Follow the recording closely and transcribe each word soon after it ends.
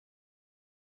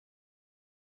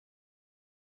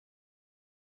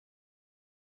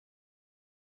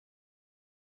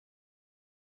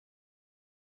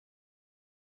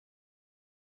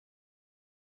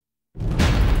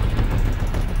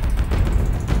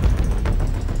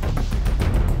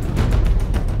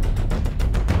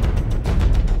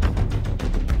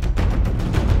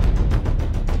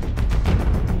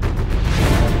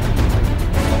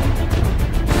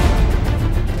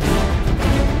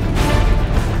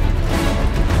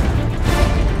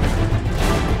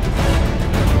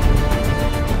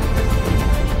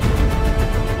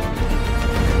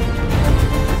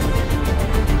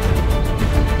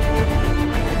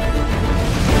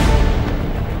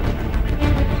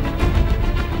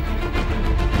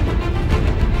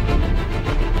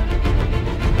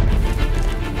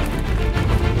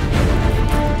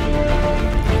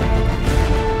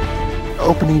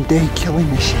opening day killing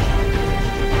machine.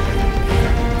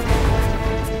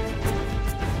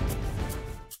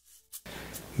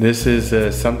 This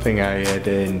is something I had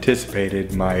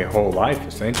anticipated my whole life,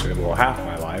 essentially, well, half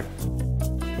my life.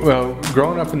 Well,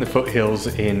 growing up in the foothills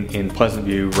in Pleasant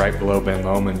View, right below Ben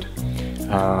Lomond,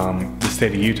 the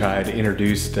state of Utah had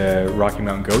introduced Rocky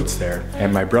Mountain goats there,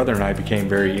 and my brother and I became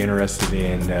very interested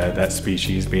in that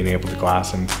species, being able to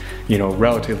glass them, you know,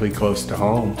 relatively close to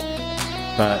home.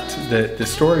 But the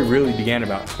story really began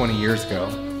about 20 years ago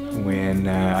when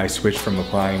I switched from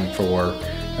applying for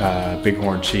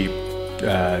bighorn sheep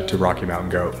to Rocky Mountain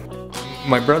goat.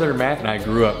 My brother Matt and I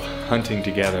grew up hunting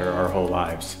together our whole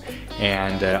lives,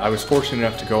 and I was fortunate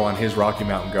enough to go on his Rocky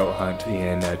Mountain goat hunt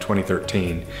in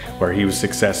 2013, where he was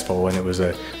successful, and it was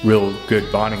a real good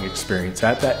bonding experience.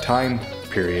 At that time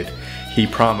period, he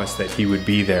promised that he would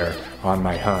be there on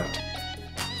my hunt.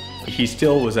 He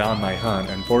still was on my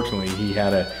hunt. Unfortunately, he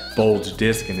had a bulged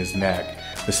disc in his neck,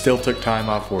 but still took time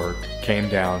off work, came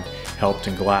down, helped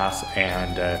in glass,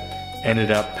 and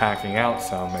ended up packing out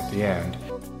some at the end.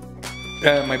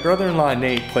 My brother-in-law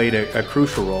Nate played a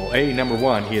crucial role. Number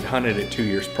one, he had hunted it 2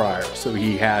 years prior, so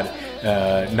he had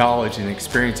knowledge and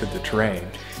experience of the terrain.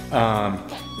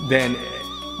 Then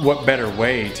what better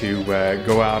way to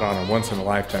go out on a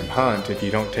once-in-a-lifetime hunt if you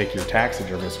don't take your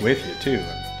taxidermist with you too?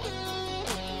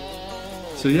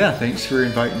 So yeah, thanks for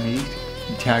inviting me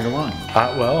to tag along.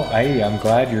 Well, I'm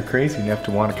glad you're crazy enough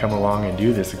to want to come along and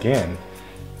do this again.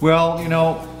 Well, you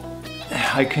know,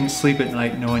 I couldn't sleep at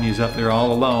night knowing you was up there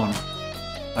all alone.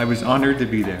 I was honored to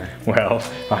be there. Well,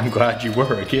 I'm glad you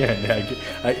were again.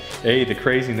 The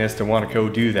craziness to want to go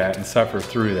do that and suffer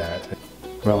through that.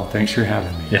 Well, thanks for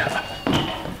having me. Yeah.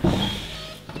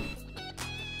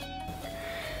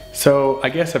 So I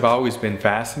guess I've always been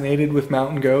fascinated with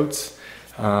mountain goats,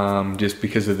 just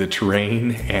because of the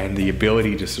terrain and the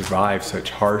ability to survive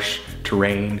such harsh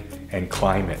terrain and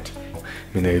climate.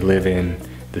 I mean, they live in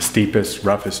the steepest,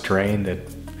 roughest terrain that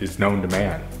is known to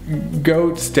man.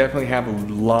 Goats definitely have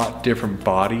a lot different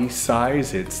body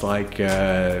size. It's like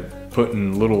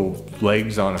putting little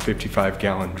legs on a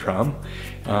 55-gallon drum.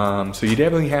 So you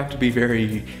definitely have to be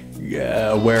very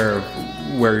aware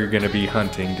of where you're going to be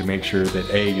hunting to make sure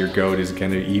that your goat is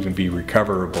going to even be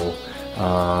recoverable,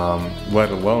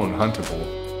 let alone huntable.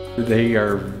 They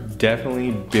are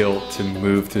definitely built to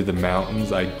move through the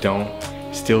mountains.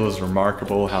 Still is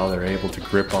remarkable how they're able to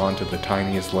grip onto the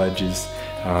tiniest ledges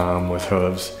with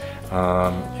hooves,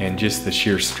 and just the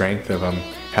sheer strength of them,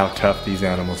 how tough these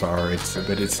animals are.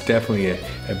 But it's definitely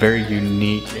a very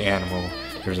unique animal.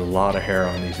 There's a lot of hair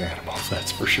on these animals,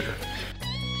 that's for sure.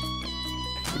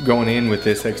 Going in with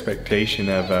this expectation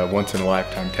of a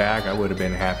once-in-a-lifetime tag, I would have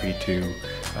been happy to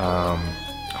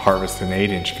harvest an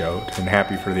 8-inch goat and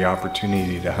happy for the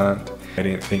opportunity to hunt. I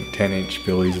didn't think 10-inch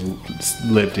fillies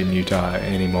lived in Utah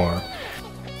anymore.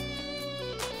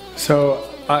 So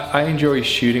I enjoy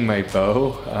shooting my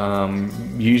bow.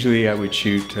 Usually I would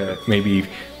shoot maybe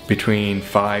between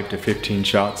 5 to 15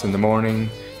 shots in the morning,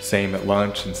 same at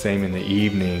lunch and same in the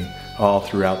evening, all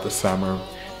throughout the summer.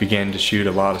 Began to shoot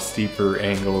a lot of steeper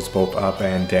angles, both up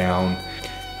and down.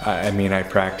 I mean, I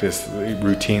practice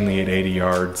routinely at 80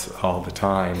 yards all the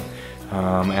time.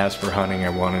 As for hunting, I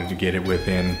wanted to get it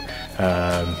within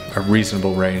a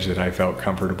reasonable range that I felt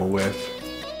comfortable with.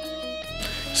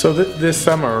 So this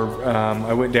summer,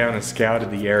 I went down and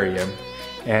scouted the area,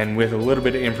 and with a little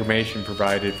bit of information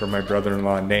provided from my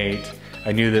brother-in-law Nate,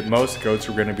 I knew that most goats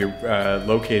were going to be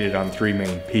located on 3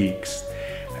 main peaks.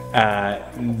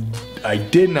 I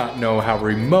did not know how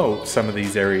remote some of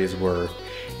these areas were,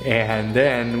 and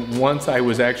then once I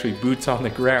was actually boots on the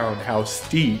ground, how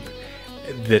steep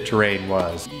the terrain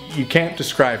was. You can't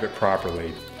describe it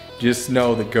properly. Just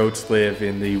know that goats live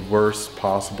in the worst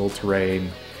possible terrain.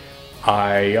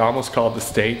 I almost called the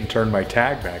state and turned my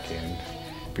tag back in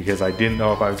because I didn't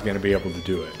know if I was going to be able to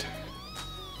do it.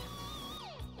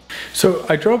 So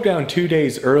I drove down 2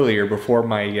 days earlier before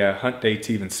my hunt dates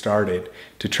even started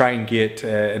to try and get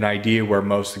an idea where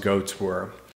most of the goats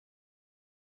were.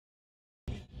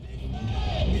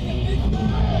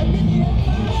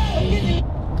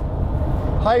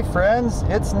 Hi friends,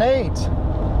 it's Nate.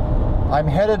 I'm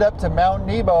headed up to Mount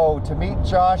Nebo to meet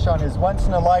Josh on his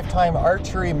once-in-a-lifetime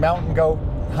archery mountain goat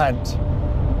hunt.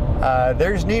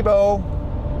 There's Nebo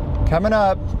coming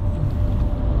up.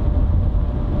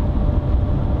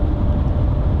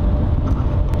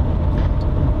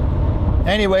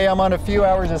 Anyway, I'm on a few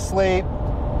hours of sleep.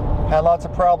 Had lots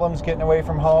of problems getting away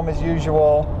from home as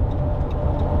usual.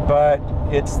 But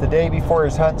it's the day before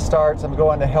his hunt starts. I'm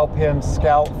going to help him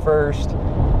scout first.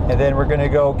 And then we're going to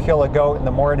go kill a goat in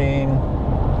the morning.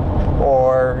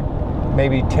 Or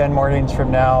maybe 10 mornings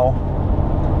from now.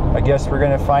 I guess we're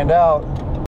gonna find out.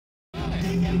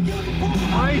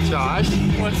 Hi, Josh.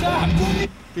 What's up?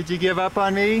 Did you give up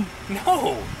on me?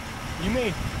 No, you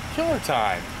made killer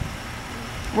time.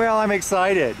 Well, I'm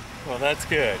excited. Well, that's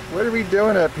good. What are we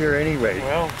doing up here anyway?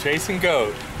 Well, chasing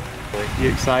goat.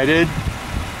 You excited?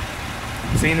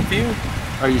 Seen a few.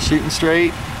 Are you shooting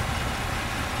straight?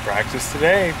 Practice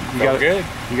today. You Felt got good.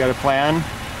 You got a plan?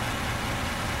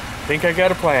 Think I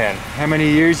got a plan. How many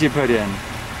years you put in?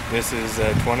 This is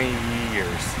 20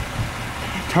 years.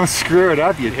 Don't screw it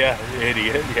up, you Yeah,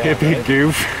 idiot. Yeah, you big right?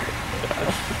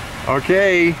 goof.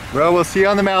 Okay, well, we'll see you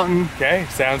on the mountain. Okay,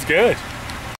 sounds good.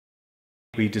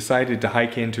 We decided to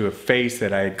hike into a face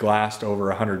that I had glassed over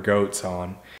 100 goats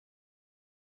on.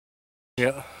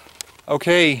 Yeah.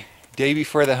 Okay, day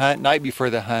before the hunt, night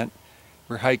before the hunt,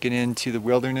 we're hiking into the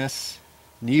wilderness,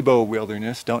 Nebo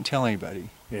Wilderness. Don't tell anybody.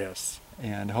 Yes.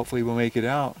 And hopefully we'll make it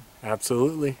out.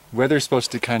 Absolutely. Weather's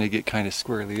supposed to get kind of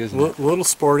squirrely, isn't it? A little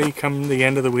sporty come the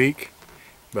end of the week,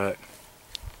 but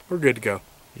we're good to go.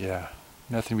 Yeah,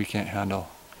 nothing we can't handle.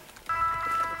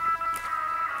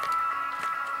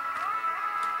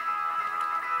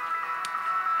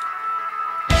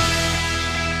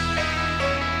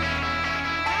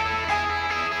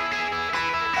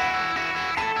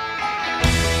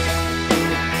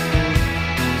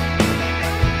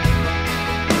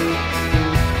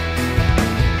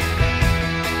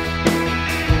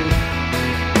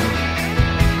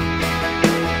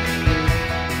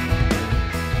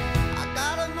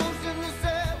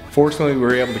 Fortunately, we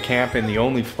were able to camp in the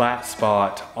only flat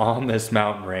spot on this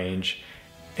mountain range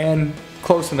and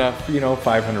close enough,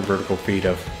 500 vertical feet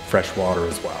of fresh water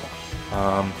as well.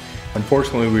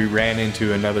 Unfortunately, we ran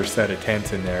into another set of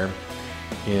tents in there.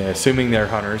 Assuming they're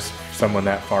hunters, someone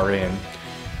that far in,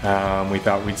 we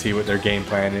thought we'd see what their game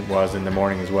plan was in the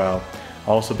morning as well.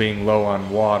 Also being low on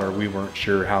water, we weren't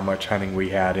sure how much hunting we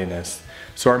had in us.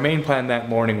 So our main plan that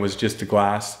morning was just to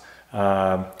glass,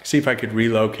 see if I could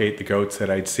relocate the goats that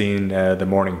I'd seen the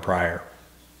morning prior.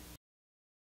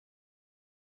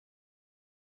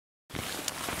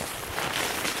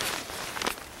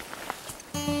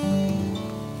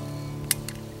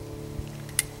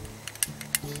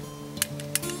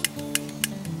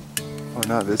 Oh,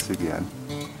 not this again.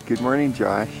 Good morning,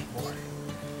 Josh.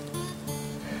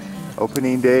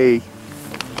 Opening day.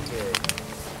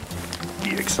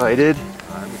 You excited?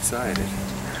 I'm excited.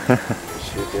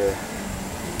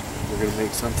 We're gonna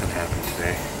make something happen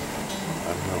today.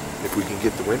 I don't know if we can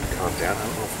get the wind to calm down. I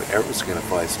don't know if the arrow's gonna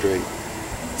fly straight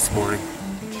this morning.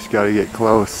 Just gotta get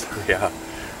close. Yeah,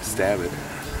 stab it.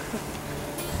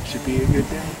 Should be a good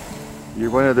day. You're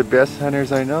one of the best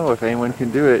hunters I know, if anyone can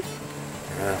do it.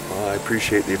 Yeah, well, I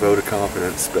appreciate the vote of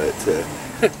confidence, but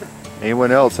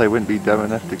Anyone else, I wouldn't be dumb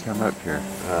enough to come up here.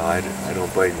 I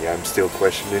don't blame you. I'm still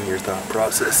questioning your thought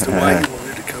process to why you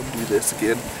wanted to come do this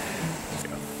again.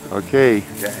 Okay,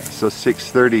 Okay. so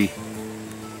 6:30.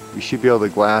 We should be able to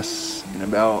glass in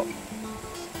about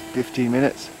 15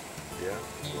 minutes. Yeah.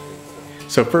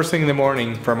 So first thing in the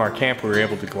morning from our camp, we were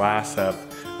able to glass up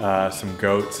some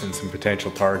goats and some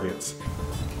potential targets.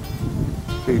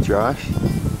 Okay, Josh.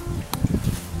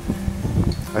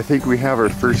 I think we have our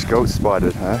first goat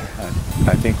spotted, huh?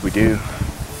 I think we do.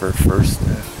 For first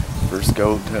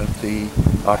goat of the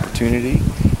opportunity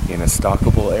in a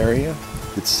stockable area.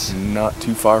 It's not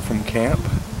too far from camp,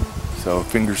 so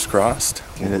fingers crossed.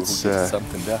 And we'll it's, get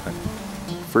something done.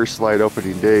 First light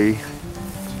opening day.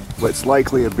 What's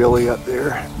likely a billy up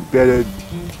there, bedded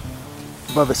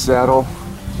above a saddle.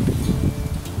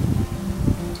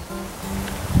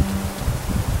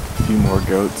 A few more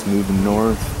goats moving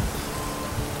north.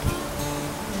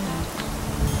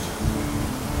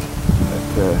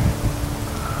 But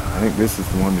I think this is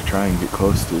the one to try and get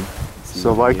close to.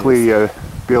 So likely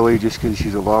Billy, just because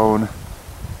she's alone.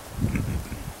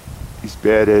 He's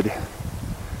bedded.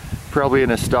 Probably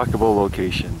in a stockable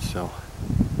location, so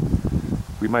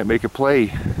we might make a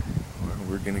play.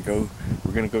 We're gonna go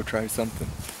try something.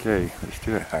 Okay, let's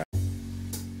do it.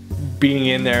 Being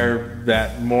in there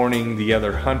that morning, the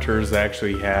other hunters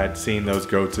actually had seen those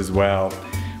goats as well.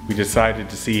 We decided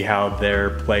to see how their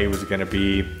play was going to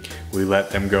be. We let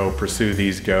them go pursue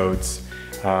these goats.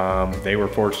 They were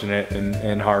fortunate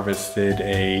and harvested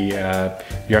a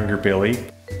younger billy.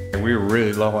 And we were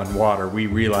really low on water. We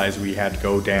realized we had to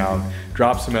go down,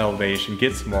 drop some elevation,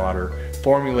 get some water,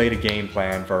 formulate a game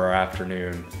plan for our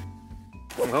afternoon.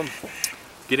 Well,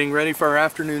 getting ready for our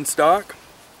afternoon stalk.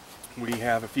 We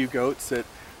have a few goats that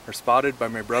are spotted by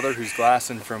my brother who's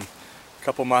glassing from a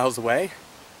couple miles away.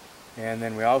 And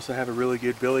then we also have a really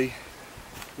good billy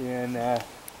in a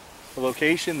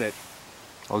location that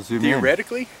I'll zoom in.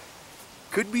 theoretically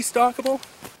could be stockable.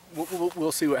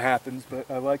 We'll see what happens,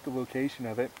 but I like the location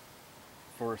of it.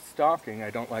 For stalking, I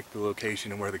don't like the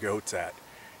location and where the goat's at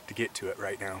to get to it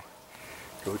right now.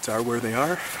 Goats are where they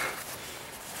are,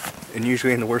 and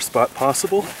usually in the worst spot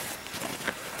possible.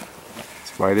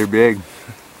 That's why they're big.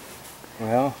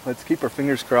 Well, let's keep our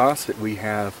fingers crossed that we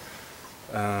have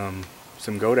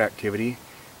some goat activity.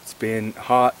 It's been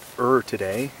hotter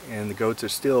today, and the goats are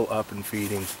still up and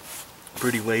feeding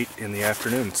pretty late in the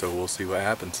afternoon, so we'll see what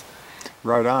happens.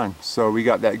 Right on. So we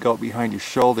got that goat behind your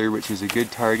shoulder, which is a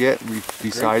good target, we've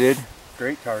decided.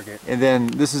 Great target. And then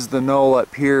this is the knoll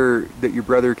up here that your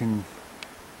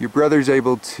brother's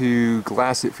able to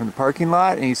glass it from the parking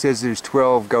lot, and he says there's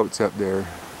 12 goats up there.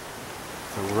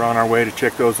 So we're on our way to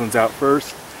check those ones out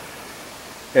first,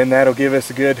 and that'll give us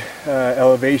a good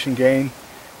elevation gain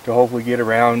to hopefully get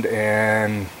around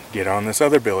and get on this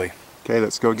other billy. Okay,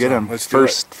 let's go get him. Let's do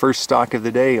it. First stock of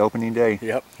the day, opening day.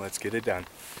 Yep, let's get it done.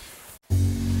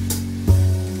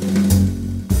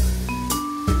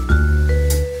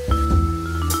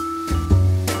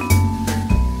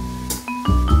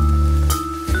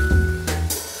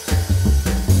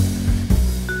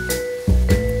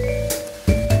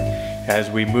 As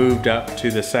we moved up to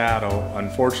the saddle,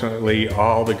 unfortunately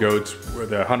all the goats,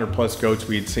 the 100+ goats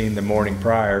we had seen the morning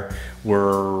prior,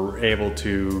 were able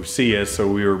to see us, so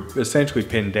we were essentially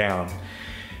pinned down.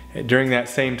 During that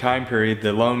same time period,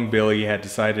 the lone billy had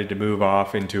decided to move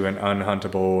off into an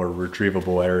unhuntable or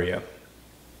retrievable area.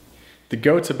 The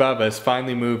goats above us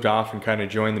finally moved off and kind of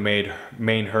joined the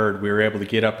main herd. We were able to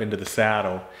get up into the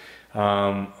saddle.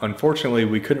 Unfortunately,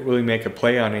 we couldn't really make a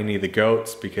play on any of the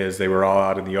goats because they were all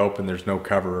out in the open. There's no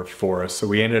cover for us, so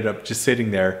we ended up just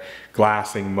sitting there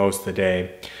glassing most of the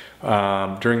day.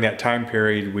 During that time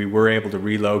period, we were able to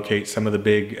relocate some of the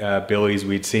big billies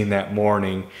we'd seen that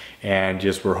morning, and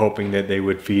just were hoping that they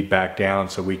would feed back down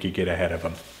so we could get ahead of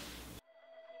them.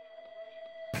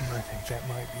 I think that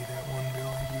might be that one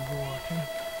billy we were watching.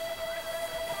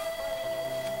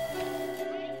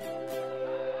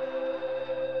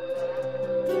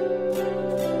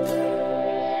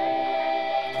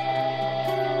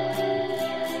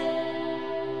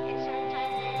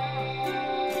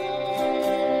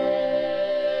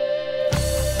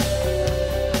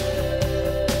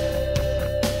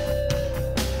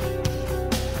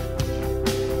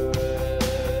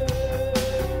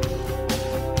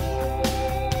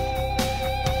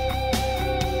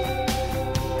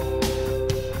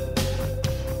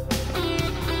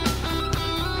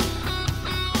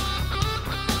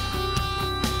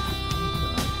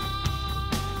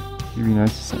 It'd be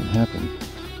nice if something happened.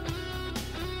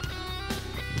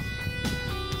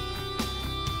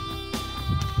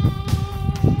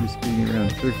 Just speeding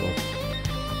around in circles.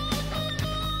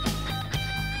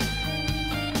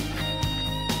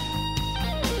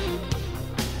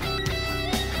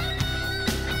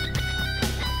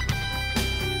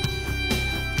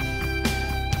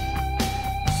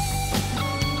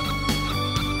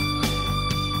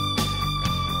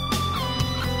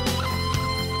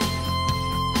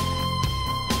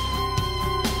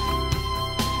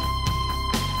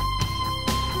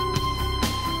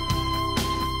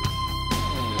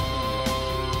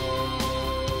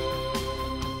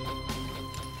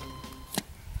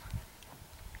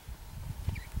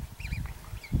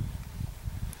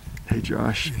 Hey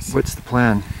Josh, what's the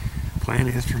plan? Plan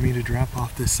is for me to drop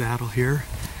off this saddle here,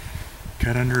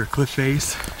 cut under a cliff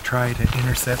face, try to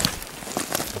intercept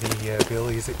the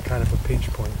billies at kind of a pinch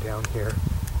point down here.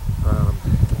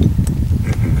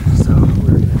 So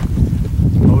we're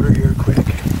gonna motor here quick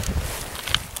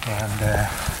and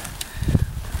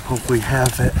hopefully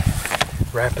have it,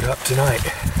 wrap it up tonight.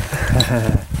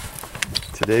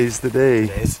 Today's the day.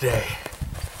 Today's the day.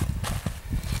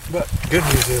 But good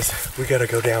news is we gotta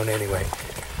go down anyway.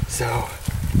 So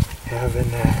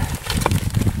having a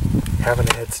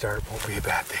head start won't be a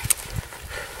bad thing.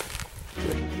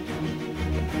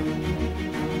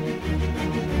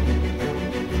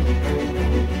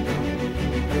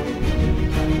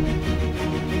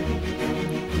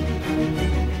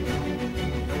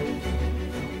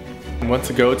 Once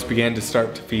the goats began to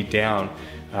start to feed down,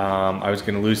 I was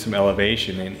going to lose some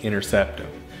elevation and intercept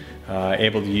them.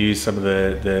 Able to use some of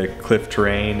the cliff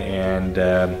terrain and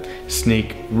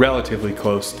sneak relatively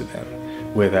close to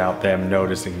them without them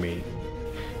noticing me.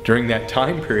 During that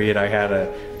time period, I had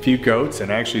a few goats and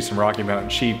actually some Rocky Mountain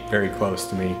sheep very close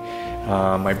to me.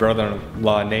 My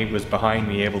brother-in-law Nate was behind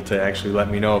me, able to actually let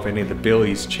me know if any of the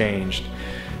billies changed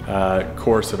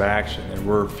course of action. There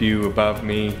were a few above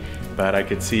me, but I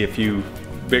could see a few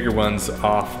bigger ones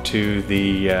off to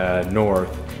the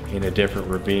north, in a different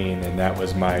ravine, and that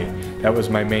was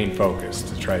my main focus,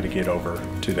 to try to get over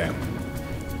to them.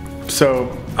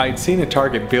 So I'd seen a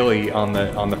target billy on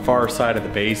the far side of the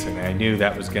basin, and I knew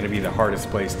that was going to be the hardest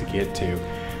place to get to.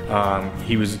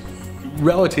 He was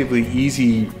relatively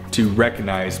easy to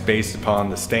recognize based upon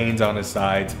the stains on his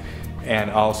sides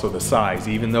and also the size.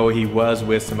 Even though he was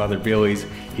with some other billies,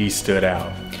 he stood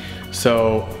out.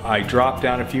 So I dropped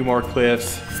down a few more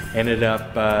cliffs, ended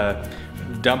up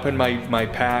dumping my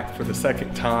pack for the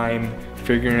second time,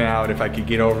 figuring out if I could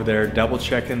get over there, double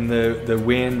checking the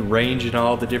wind, range and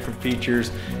all the different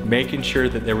features, making sure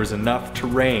that there was enough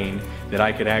terrain that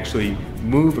I could actually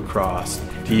move across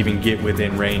to even get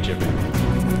within range of it.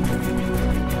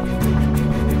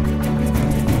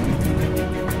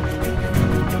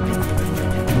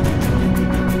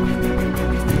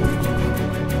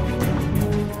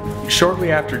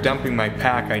 Shortly after dumping my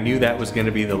pack, I knew that was going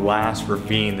to be the last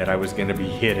ravine that I was going to be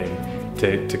hitting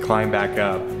to climb back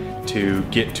up to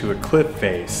get to a cliff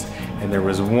face. And there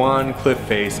was one cliff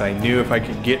face I knew if I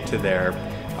could get to there,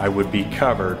 I would be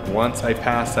covered. Once I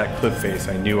passed that cliff face,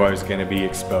 I knew I was going to be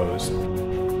exposed.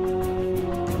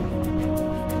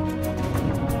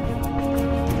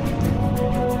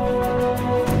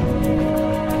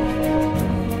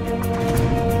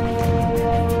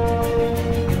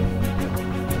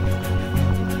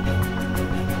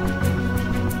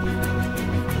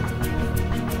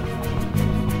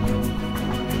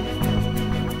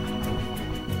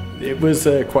 It was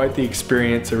quite the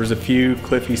experience. There was a few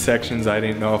cliffy sections I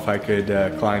didn't know if I could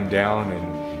climb down,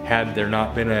 and had there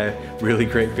not been a really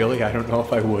great billy, I don't know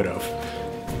if I would have.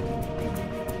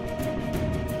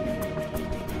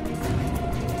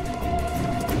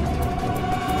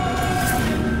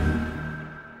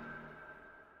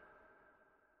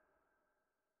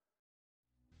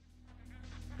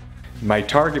 My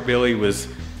target billy was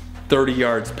 30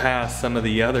 yards past some of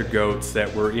the other goats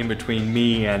that were in between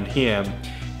me and him.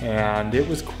 And it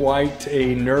was quite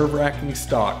a nerve-wracking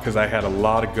stalk because I had a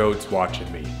lot of goats watching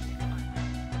me.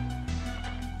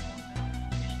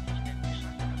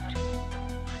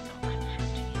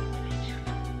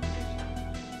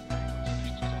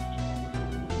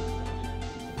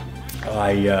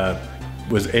 I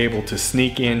was able to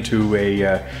sneak into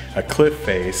a cliff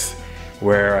face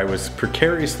where I was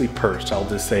precariously perched, I'll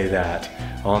just say that,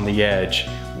 on the edge,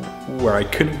 where I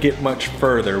couldn't get much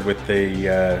further with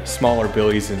the smaller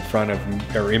billies in front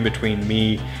of, or in between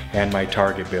me and my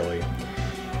target billy.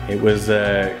 It was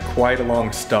quite a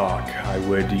long stalk. I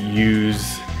would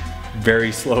use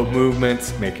very slow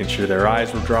movements, making sure their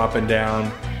eyes were dropping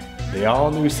down. They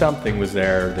all knew something was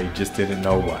there, they just didn't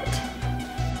know what.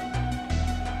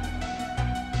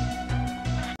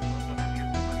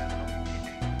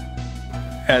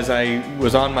 As I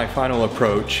was on my final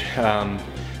approach,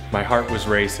 my heart was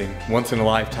racing. Once in a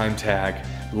lifetime tag.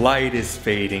 Light is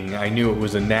fading. I knew it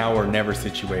was a now or never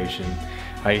situation.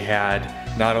 I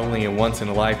had not only a once in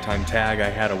a lifetime tag, I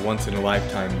had a once in a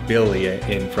lifetime billy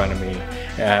in front of me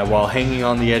while hanging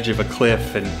on the edge of a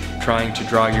cliff and trying to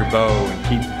draw your bow and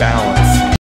keep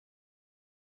balance.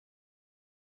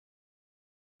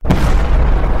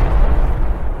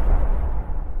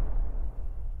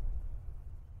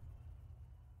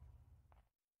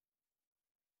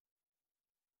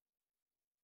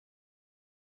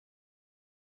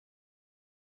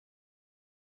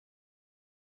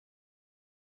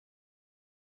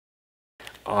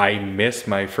 I missed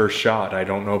my first shot. I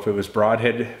don't know if it was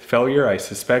broadhead failure, I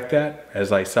suspect that,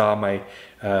 as I saw my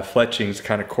fletchings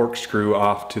kind of corkscrew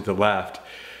off to the left.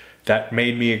 That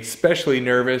made me especially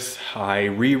nervous. I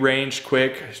re-ranged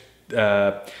quick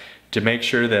to make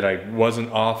sure that I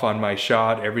wasn't off on my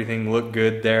shot. Everything looked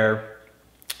good there.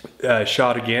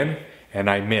 Shot again, and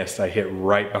I missed. I hit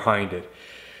right behind it.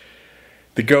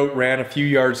 The goat ran a few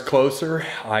yards closer.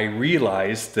 I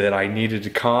realized that I needed to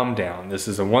calm down. This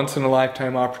is a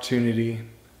once-in-a-lifetime opportunity.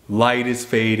 Light is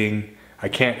fading. I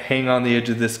can't hang on the edge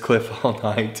of this cliff all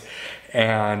night.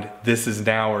 And this is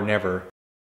now or never.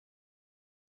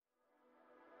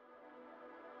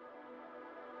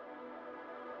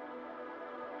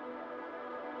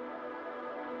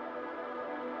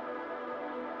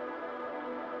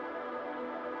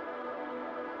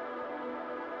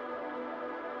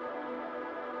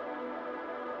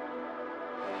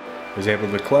 I was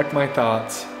able to collect my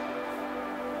thoughts,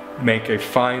 make a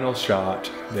final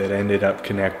shot that ended up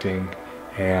connecting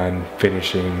and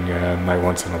finishing my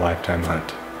once-in-a-lifetime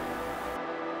hunt.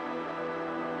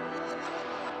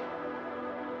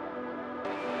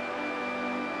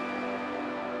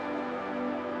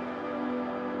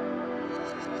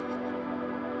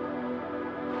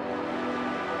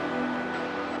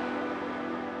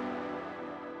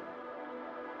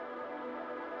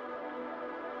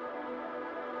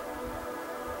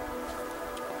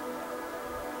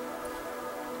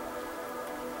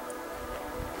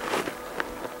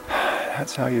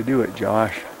 That's how you do it,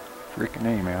 Josh. Freaking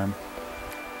A, man.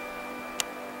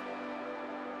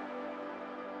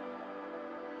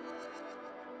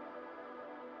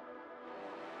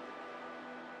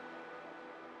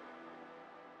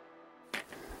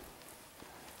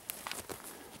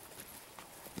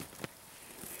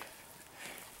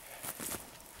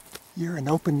 You're an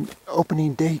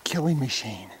opening day killing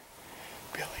machine.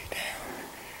 Billy down.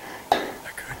 A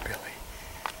good Billy.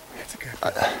 It's a good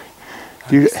Billy.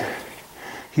 Dude,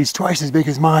 he's twice as big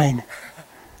as mine.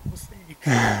 We'll see.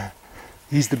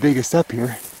 He's the biggest up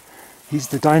here. He's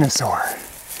the dinosaur.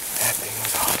 That thing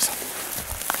was awesome.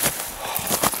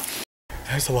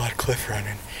 That was a lot of cliff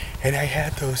running. And I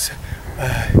had those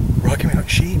Rocky Mountain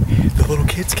sheep. The little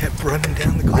kids kept running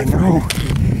down the cliff. I know.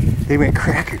 They went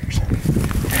crackers.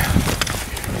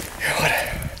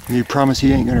 You promise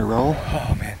you ain't gonna roll?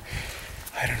 Oh man,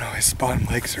 I don't know, his bottom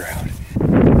legs are out.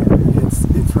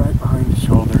 It's right behind his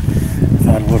shoulder. I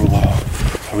thought a little low.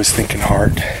 I was thinking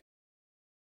heart.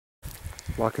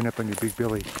 Walking up on your big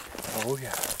Billy. Oh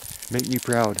yeah. Make me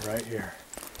proud. Right here.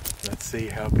 Let's see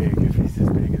how big, if he's as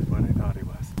big as what I thought he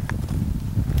was.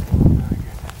 Oh my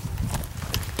goodness.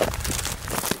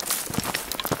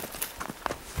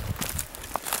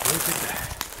 Look at that.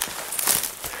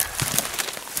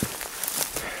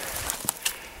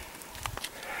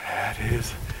 That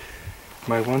is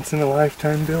my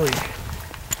once-in-a-lifetime Billy.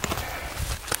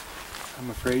 I'm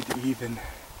afraid to even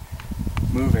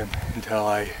move him until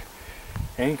I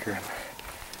anchor him.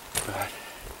 But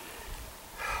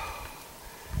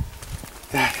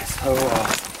that is so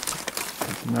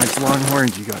awesome. Nice long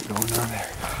horns you got going on there.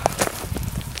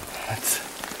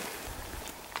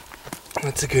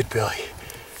 That's a good Billy.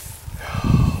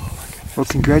 Well,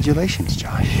 congratulations,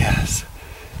 Josh. Yes.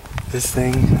 This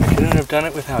thing, I couldn't have done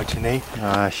it without you, Nate.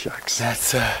 Ah, shucks.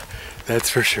 That's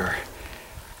for sure.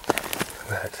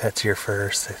 But that's your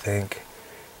first, I think.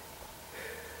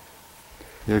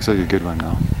 He looks like a good one,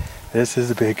 though. This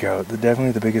is a big goat.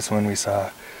 Definitely the biggest one we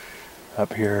saw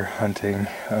up here hunting.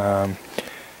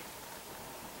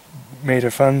 Made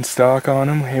a fun stalk on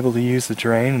him, able to use the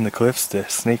terrain and the cliffs to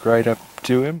sneak right up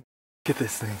to him. Look at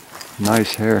this thing.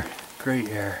 Nice hair. Great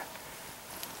hair.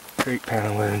 Great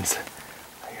pantaloons.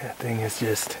 That thing is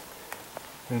just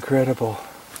incredible.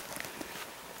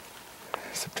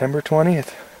 September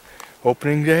 20th,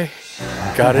 opening day.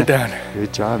 Got it done.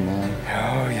 Good job, man.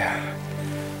 Oh yeah.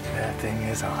 That thing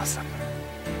is awesome.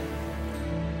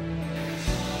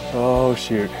 Oh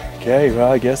shoot. Okay,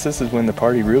 well I guess this is when the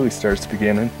party really starts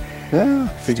beginning. Yeah,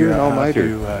 Figure out how all-nighter.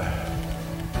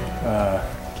 to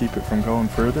keep it from going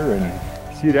further and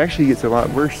See, it actually gets a lot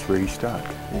worse where you stop.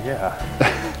 yeah.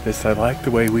 This, I like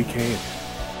the way we came.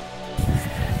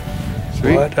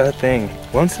 Sweet. What a thing.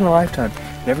 Once in a lifetime.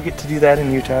 Never get to do that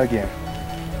in Utah again.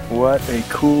 What a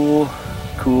cool,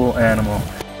 cool animal.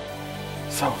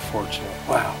 So fortunate.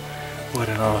 Wow. What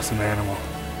an awesome animal.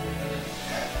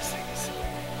 This thing is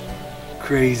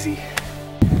crazy.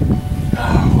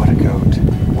 Oh, what a goat.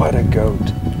 What a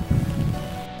goat.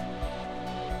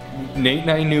 Nate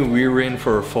and I knew we were in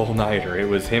for a full nighter. It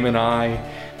was him and I,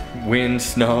 wind,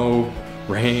 snow,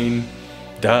 rain,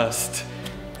 dust,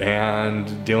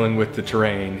 and dealing with the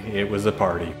terrain. It was a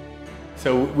party.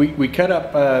 So we cut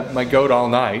up my goat all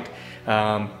night,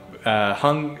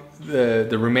 hung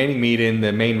the remaining meat in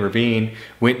the main ravine,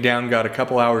 went down, got a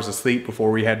couple hours of sleep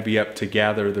before we had to be up to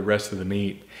gather the rest of the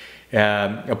meat.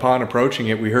 Upon approaching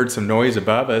it, we heard some noise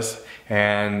above us,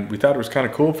 and we thought it was kind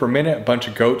of cool for a minute. A bunch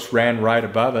of goats ran right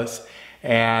above us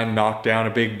and knocked down a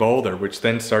big boulder, which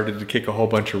then started to kick a whole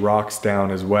bunch of rocks down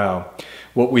as well.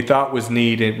 What we thought was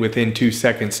neat, within 2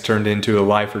 seconds turned into a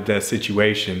life or death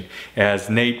situation. As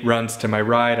Nate runs to my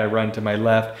right, I run to my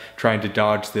left, trying to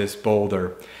dodge this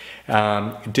boulder.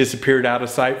 It disappeared out of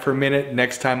sight for a minute.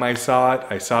 Next time I saw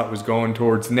it was going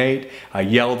towards Nate. I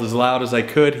yelled as loud as I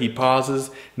could. He pauses,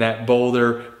 and that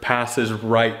boulder passes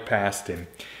right past him.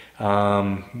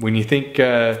 When you think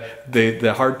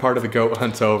the hard part of the goat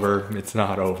hunt's over, it's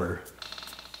not over.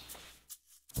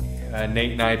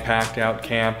 Nate and I packed out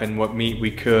camp and what meat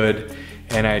we could,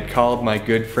 and I had called my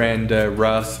good friend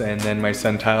Russ and then my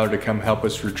son Tyler to come help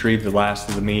us retrieve the last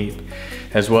of the meat,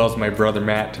 as well as my brother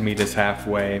Matt to meet us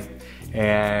halfway.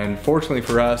 And fortunately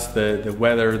for us, the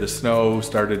weather, the snow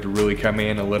started to really come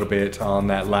in a little bit on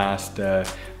that last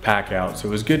pack out, so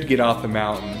it was good to get off the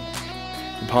mountain.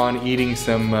 Upon eating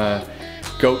some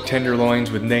goat tenderloins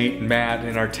with Nate and Matt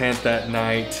in our tent that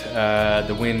night,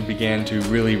 the wind began to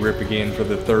really rip again for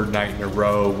the third night in a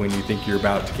row when you think you're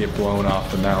about to get blown off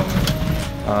the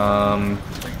mountain.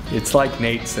 It's like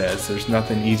Nate says, there's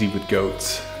nothing easy with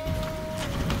goats.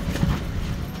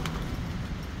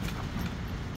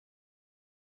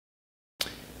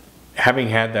 having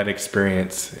had that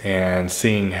experience and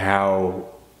seeing how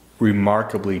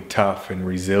remarkably tough and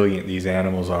resilient these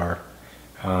animals are,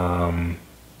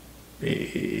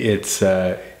 it's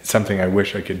something I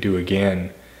wish I could do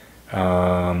again.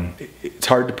 It's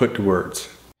hard to put to words.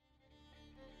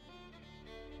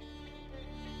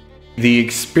 The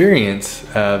experience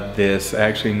of this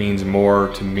actually means more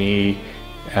to me,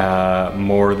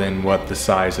 more than what the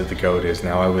size of the goat is.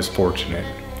 Now, I was fortunate.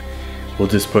 We'll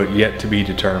just put yet to be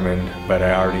determined, but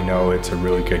I already know it's a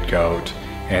really good goat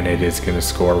and it is going to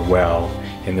score well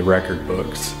in the record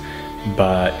books.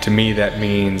 But to me that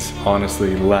means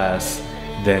honestly less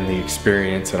than the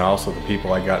experience and also the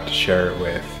people I got to share it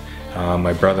with.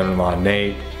 My brother-in-law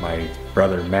Nate, my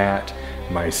brother Matt,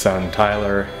 my son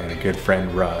Tyler, and a good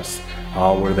friend Russ.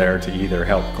 All were there to either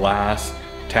help glass,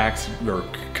 or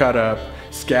cut up,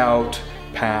 scout,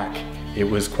 pack. It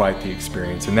was quite the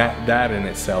experience, and that in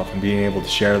itself, and being able to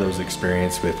share those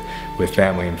experiences with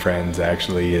family and friends,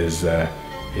 actually is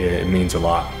it means a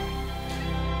lot.